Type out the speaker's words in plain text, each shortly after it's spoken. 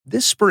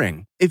This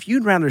spring, if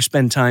you'd rather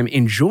spend time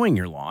enjoying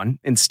your lawn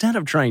instead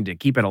of trying to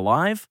keep it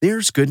alive,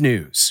 there's good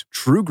news.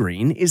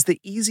 TruGreen is the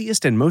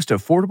easiest and most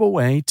affordable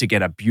way to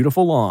get a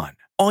beautiful lawn.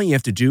 All you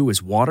have to do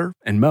is water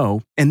and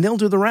mow, and they'll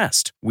do the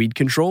rest. Weed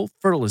control,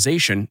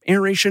 fertilization,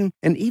 aeration,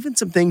 and even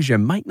some things you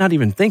might not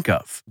even think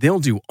of. They'll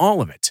do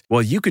all of it,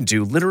 while you can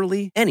do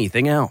literally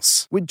anything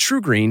else. With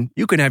TruGreen,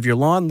 you can have your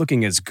lawn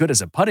looking as good as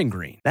a putting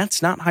green.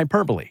 That's not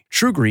hyperbole.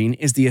 TruGreen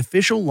is the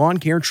official lawn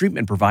care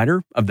treatment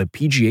provider of the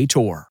PGA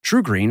Tour.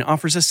 TruGreen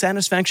offers a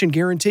satisfaction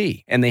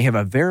guarantee, and they have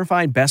a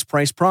verified best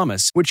price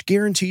promise, which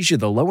guarantees you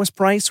the lowest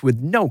price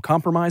with no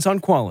compromise on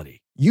quality.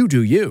 You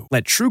do you.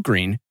 Let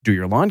TruGreen do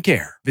your lawn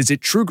care. Visit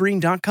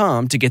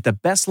TruGreen.com to get the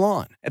best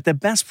lawn at the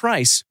best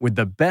price with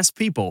the best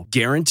people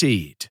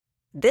guaranteed.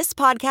 This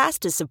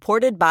podcast is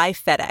supported by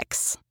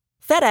FedEx.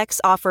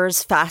 FedEx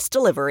offers fast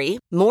delivery,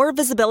 more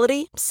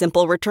visibility,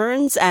 simple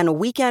returns, and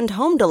weekend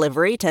home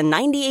delivery to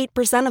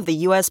 98% of the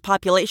U.S.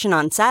 population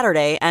on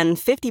Saturday and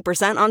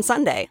 50% on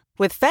Sunday.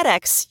 With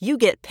FedEx, you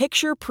get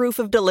picture proof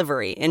of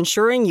delivery,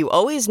 ensuring you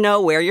always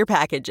know where your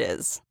package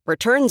is.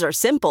 Returns are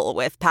simple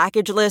with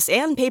packageless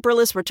and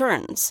paperless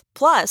returns.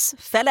 Plus,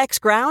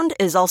 FedEx Ground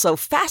is also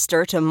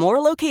faster to more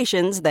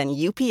locations than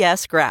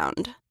UPS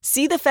Ground.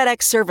 See the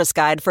FedEx service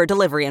guide for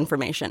delivery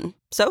information.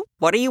 So,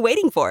 what are you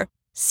waiting for?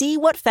 See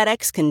what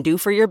FedEx can do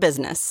for your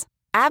business.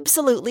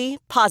 Absolutely,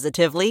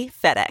 positively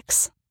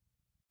FedEx.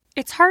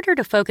 It's harder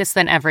to focus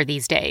than ever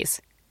these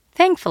days.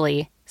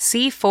 Thankfully,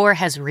 C4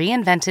 has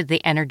reinvented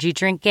the energy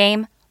drink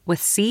game with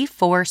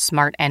C4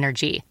 Smart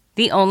Energy,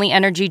 the only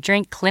energy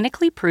drink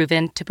clinically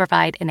proven to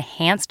provide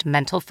enhanced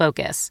mental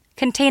focus,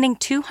 containing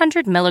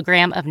 200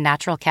 milligrams of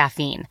natural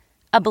caffeine,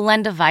 a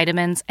blend of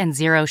vitamins, and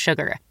zero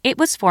sugar. It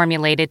was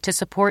formulated to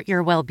support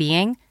your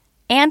well-being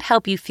and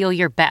help you feel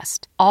your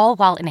best, all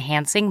while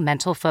enhancing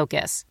mental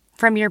focus.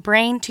 From your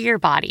brain to your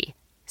body,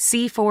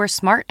 C4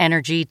 Smart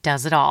Energy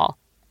does it all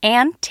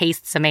and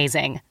tastes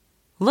amazing.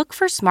 Look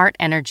for Smart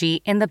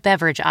Energy in the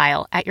beverage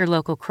aisle at your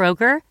local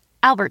Kroger,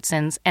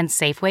 Albertsons, and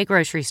Safeway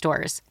grocery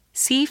stores.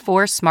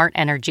 C4 Smart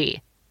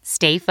Energy.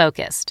 Stay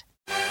focused.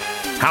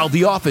 How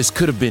The Office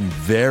could have been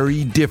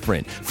very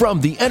different.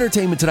 From the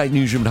Entertainment Tonight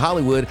newsroom in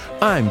Hollywood,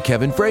 I'm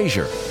Kevin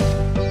Frazier.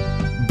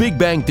 Big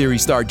Bang Theory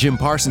star Jim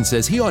Parsons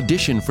says he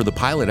auditioned for the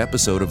pilot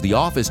episode of The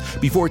Office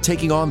before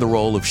taking on the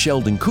role of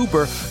Sheldon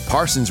Cooper.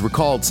 Parsons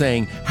recalled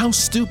saying, "How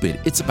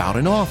stupid, it's about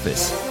an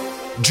office."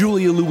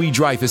 Julia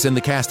Louis-Dreyfus and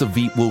the cast of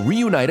Veep will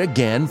reunite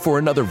again for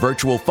another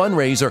virtual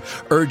fundraiser,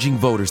 urging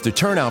voters to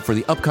turn out for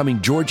the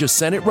upcoming Georgia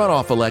Senate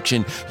runoff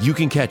election. You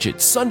can catch it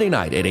Sunday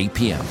night at 8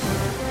 p.m.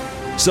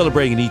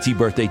 Celebrating an ET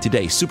birthday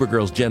today,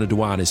 Supergirl's Jenna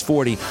Dewan is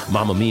 40,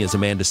 Mamma Mia's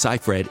Amanda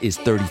Seyfried is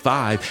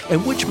 35,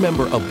 and which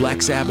member of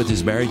Black Sabbath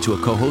is married to a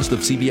co-host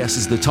of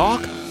CBS's The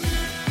Talk?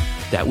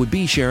 That would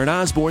be Sharon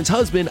Osbourne's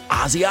husband,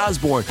 Ozzy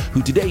Osbourne,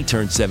 who today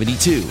turned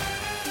 72.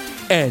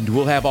 And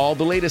we'll have all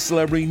the latest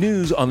celebrity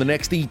news on the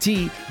next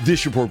ET.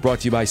 This report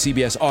brought to you by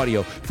CBS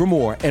Audio. For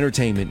more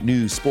entertainment,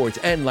 news, sports,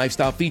 and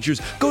lifestyle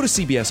features, go to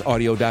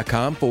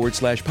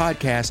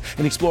cbsaudio.com/podcast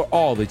and explore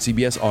all that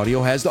CBS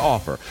Audio has to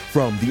offer.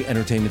 From the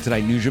Entertainment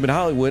Tonight newsroom in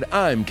Hollywood,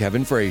 I'm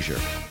Kevin Frazier.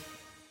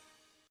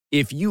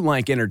 If you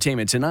like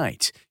Entertainment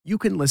Tonight, you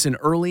can listen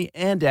early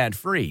and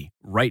ad-free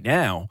right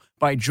now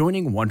by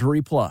joining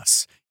Wondery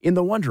Plus in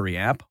the Wondery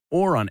app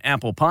or on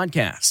Apple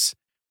Podcasts.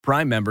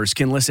 Prime members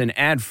can listen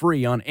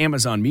ad-free on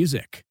Amazon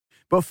Music.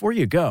 Before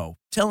you go,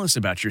 tell us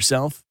about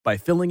yourself by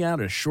filling out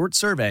a short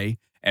survey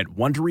at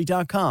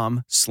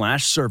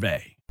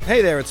Wondery.com/survey.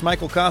 Hey there, it's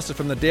Michael Costa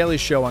from The Daily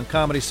Show on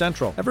Comedy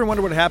Central. Ever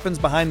wonder what happens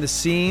behind the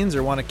scenes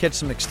or want to catch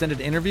some extended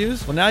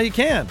interviews? Well, now you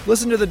can.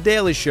 Listen to The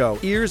Daily Show,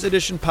 Ears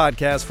Edition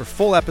podcast for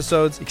full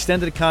episodes,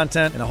 extended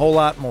content, and a whole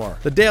lot more.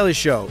 The Daily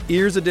Show,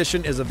 Ears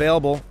Edition is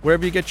available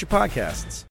wherever you get your podcasts.